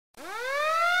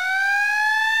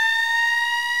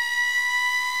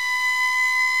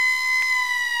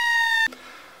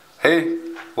Hey,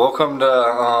 welcome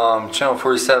to Channel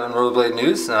 47 Rollerblade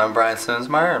News. I'm Brian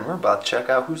Simmonsmeyer, and we're about to check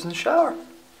out who's in the shower.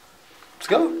 Let's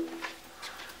go.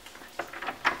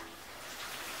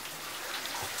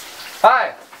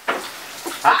 Hi.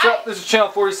 What's up? This is Channel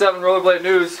 47 Rollerblade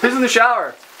News. Who's in the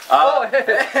shower? Oh,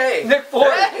 hey. Nick Ford.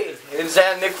 Hey, is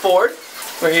that Nick Ford?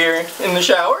 We're here in the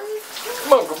shower.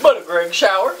 Uncle Butter Greg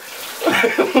shower.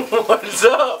 What's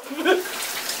up?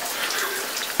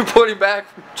 Reporting back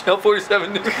from Channel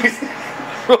 47 News.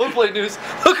 Rollerblade News.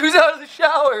 Look who's out of the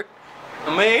shower.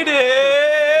 I made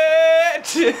it!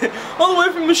 All the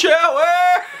way from the shower!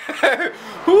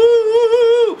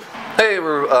 Woo! Hey,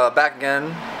 we're back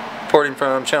again, reporting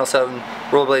from Channel 7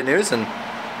 Rollerblade News, and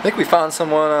I think we found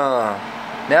someone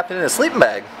napping in a sleeping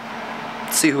bag.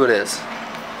 Let's see who it is.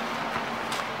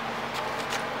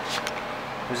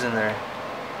 Who's in there?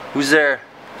 Who's there?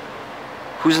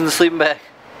 Who's in the sleeping bag?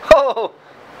 Oh!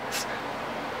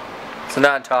 It's a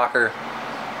non-talker.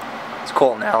 It's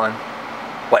Colton Allen.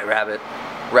 White rabbit.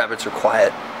 Rabbits are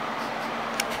quiet.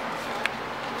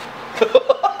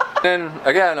 And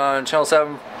again on Channel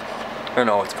 7, or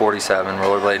no, it's 47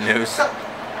 Rollerblade News.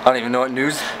 I don't even know what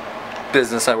news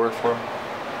business I work for.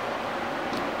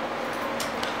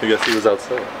 I guess he was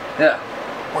outside. Yeah.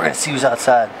 We're gonna see who's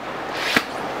outside.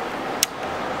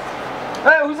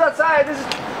 Hey, who's outside? This is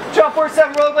Channel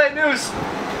 47 Rollerblade News.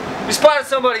 We spotted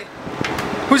somebody.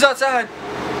 Who's outside?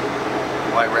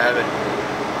 White Rabbit.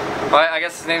 Well, I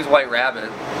guess his name's White Rabbit.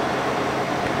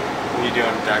 What are you doing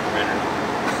in the documentary?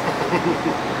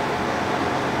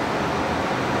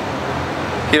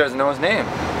 He doesn't know his name.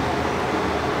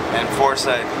 And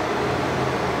Foresight.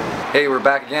 Hey, we're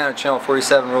back again at Channel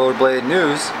 47 Rollerblade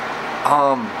News.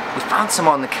 We found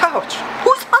someone on the couch.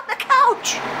 Who's on the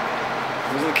couch?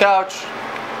 Who's on the couch?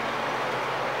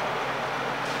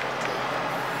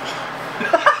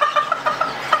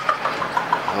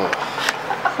 Oh.